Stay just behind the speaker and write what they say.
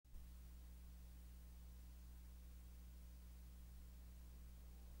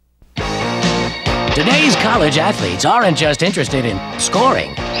Today's college athletes aren't just interested in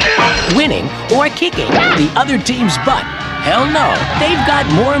scoring, winning, or kicking the other team's butt. Hell no, they've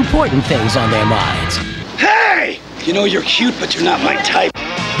got more important things on their minds. Hey! You know you're cute, but you're not my type.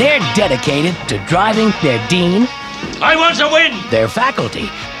 They're dedicated to driving their dean, I want to win! their faculty,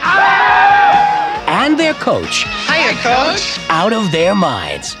 and their coach Hiya, Coach. out of their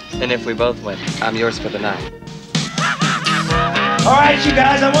minds. And if we both win, I'm yours for the night. All right, you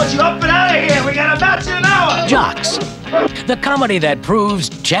guys, I want you up and out of here. We got a match in an hour. Jocks, the comedy that proves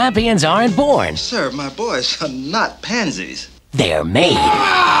champions aren't born, Sir, my boys are not pansies. they're made.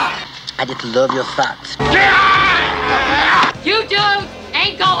 I just love your thoughts. You dudes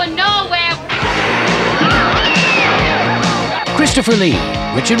ain't going nowhere. Christopher Lee,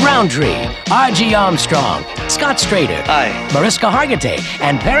 Richard Roundtree, R.G. Armstrong, Scott Strader, Hi. Mariska Hargitay,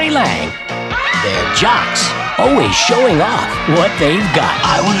 and Perry Lang. They're jocks, always showing off what they've got.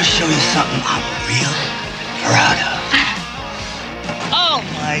 I want to show you something I'm real proud of. Oh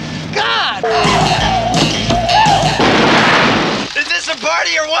my God! Is this a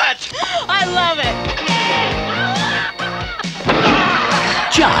party or what? I love it.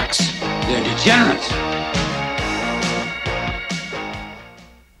 Jocks, They're degenerates.